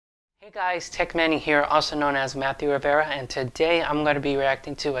Hey guys, Techman here, also known as Matthew Rivera, and today I'm going to be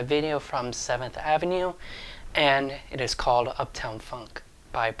reacting to a video from 7th Avenue, and it is called Uptown Funk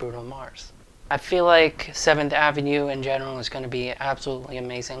by Bruno Mars. I feel like 7th Avenue in general is going to be absolutely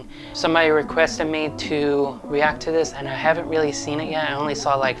amazing. Somebody requested me to react to this, and I haven't really seen it yet. I only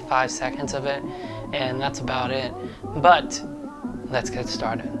saw like 5 seconds of it, and that's about it. But let's get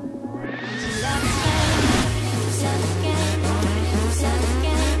started.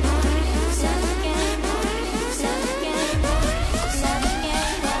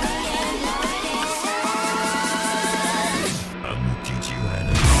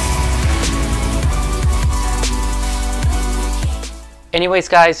 Anyways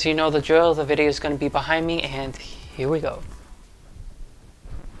guys, you know the drill, the video is going to be behind me, and here we go.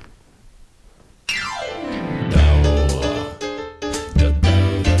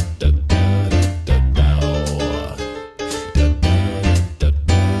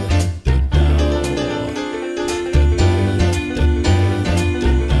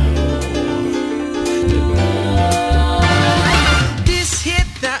 This hit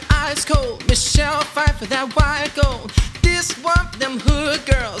that ice cold, Michelle fight for that white gold. This one for them hood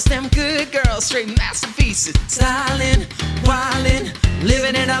girls, them good girls, straight masterpieces. Styling, wildin',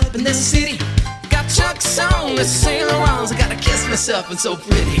 living it up in this city. Got Chuck's on, the Saint Laurent's, I gotta kiss myself, it's so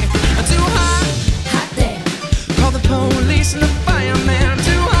pretty. I'm too hot, hot damn. Call the police and the fireman. I'm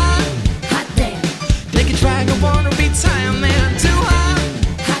too hot, hot damn. They can try, I wanna retire, man. I'm too hot,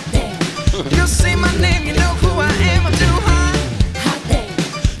 hot damn. You'll say my name, you know who I am. I'm too hot, hot damn.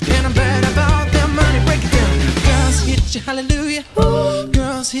 And I'm bad about their money, break it down. Girls hit you, hallelujah.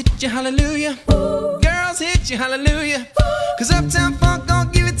 Girls hit you, hallelujah. Girls hit you, hallelujah. Cause Uptown Funk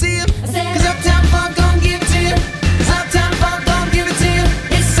gon' give it to you. Cause Uptown Funk gon' give it to you. Cause Uptown Funk gon' give it to you.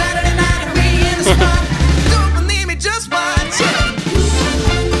 It's Saturday night and we in the spot. Don't believe me, just watch.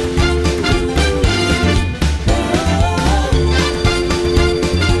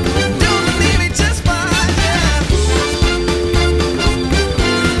 Don't believe me, just watch.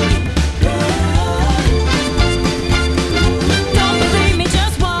 Don't believe me, just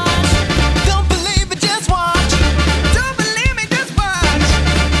watch. Don't believe me, just watch. Don't believe me, just watch.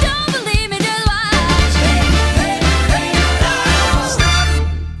 Don't believe me, just watch. Stop.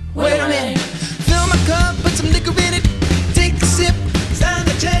 Wait a minute. Fill my cup, put some liquor in it. Take a sip, sign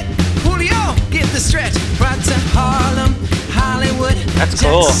the check. Julio, get the stretch. Right to Harlem, Hollywood. That's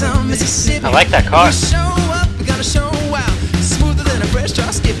cool. Jackson, Mississippi. I like that car. We show up, we gonna show out. Smoother than a fresh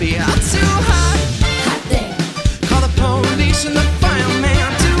drop skippy. I'm too hot, Hot damn, call the police and the fireman.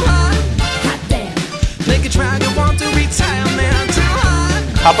 I'm too hot, hot damn. they can try, you want to retire, man. I'm too hot.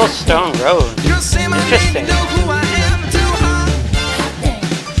 Cobblestone Road. You'll say my name, Interesting. you know who I am. I'm too hot, Hot damn.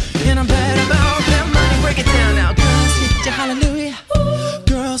 and I'm bad about that money. Break it down now. Girls hit you, hallelujah.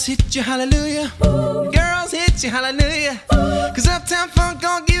 Girls hit you, hallelujah. Girls hit you, hallelujah. Cause Uptown Funk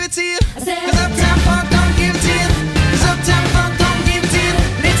gon' give it to you. Cause Uptown Funk gon' give it to you. Cause Uptown Funk gon' give it to you.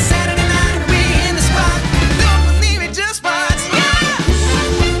 It's Saturday night and we in the spot. Don't believe me, just watch.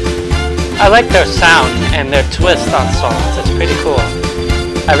 I like their sound and their twist on songs. It's pretty cool.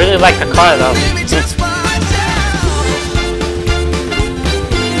 I really like the car though. Don't believe me, just watch.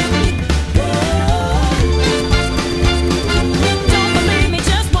 Don't believe me,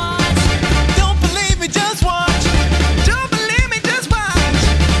 just watch. Don't believe me, just watch. Don't believe me, just watch.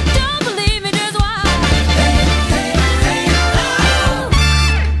 Don't believe me, just watch.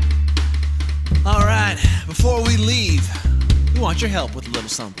 All right, before we leave, we want your help with a little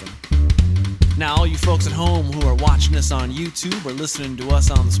something. Now, all you folks at home who are watching us on YouTube or listening to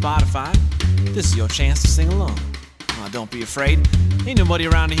us on the Spotify, this is your chance to sing along. Now, don't be afraid. Ain't nobody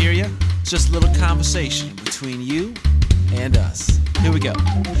around to hear you. It's just a little conversation between you and us. Here we go.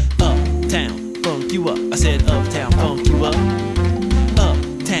 Uptown, funk you up. I said uptown, funk you up.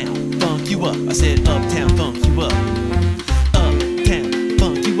 Uptown, funk you up. I said uptown, funk you up. Uptown,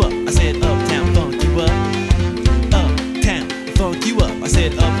 funk you up. I said uptown, funk you up. Uptown, funk you up. I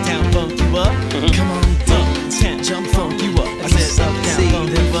said uptown, funk you up. Come on, Uptown, jump funk you up. I said uptown, funk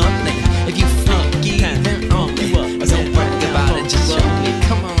you up. If you funky, then own it. Don't brag about it, just show me.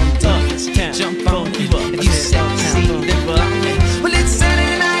 Come on, dance, jump on it. If you sexy, then rock it. Well, it's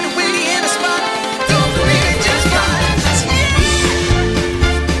Saturday night and we in the spot. Don't believe it, just watch.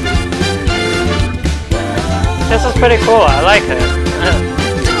 This is pretty cool. I like it.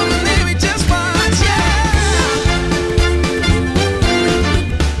 Don't believe it, just watch.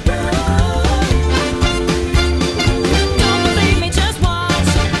 Don't believe me, just watch.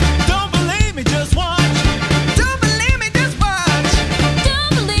 Don't believe me, just watch. Don't believe me, just watch. Don't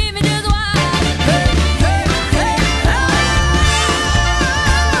believe me, just watch. Hey, hey, hey, oh.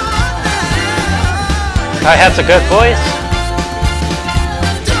 Guy has a good voice.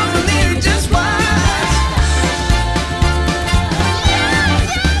 Don't believe it, just watch.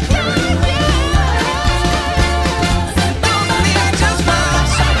 Don't believe it, just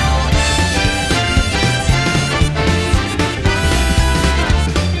watch.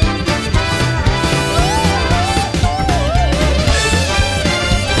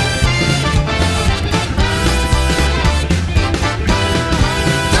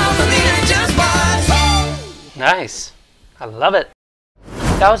 Don't believe it, just watch. Nice. I love it.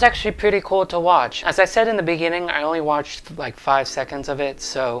 That was actually pretty cool to watch. As I said in the beginning, I only watched like 5 seconds of it,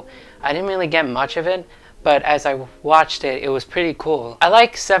 so I didn't really get much of it. But as I watched it, it was pretty cool. I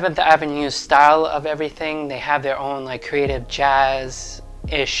like 7th Avenue's style of everything. They have their own like creative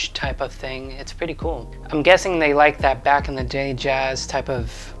jazz-ish type of thing. It's pretty cool. I'm guessing they like that back in the day jazz type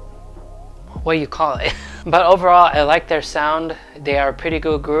of, what do you call it? But overall, I like their sound. They are a pretty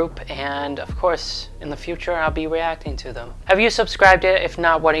good group, and of course, in the future, I'll be reacting to them. Have you subscribed yet? If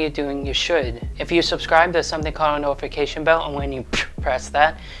not, what are you doing? You should. If you subscribe, there's something called a notification bell, and when you press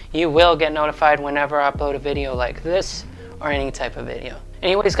that, you will get notified whenever I upload a video like this or any type of video.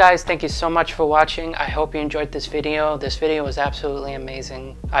 Anyways, guys, thank you so much for watching. I hope you enjoyed this video. This video was absolutely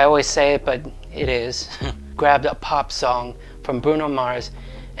amazing. I always say it, but it is. Grabbed a pop song from Bruno Mars,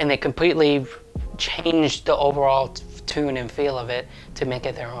 and they completely changed the overall tune and feel of it to make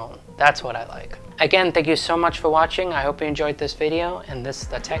it their own. That's what I like. Again, thank you so much for watching. I hope you enjoyed this video, and this is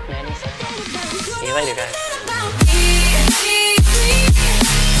the Techman. See you later, guys.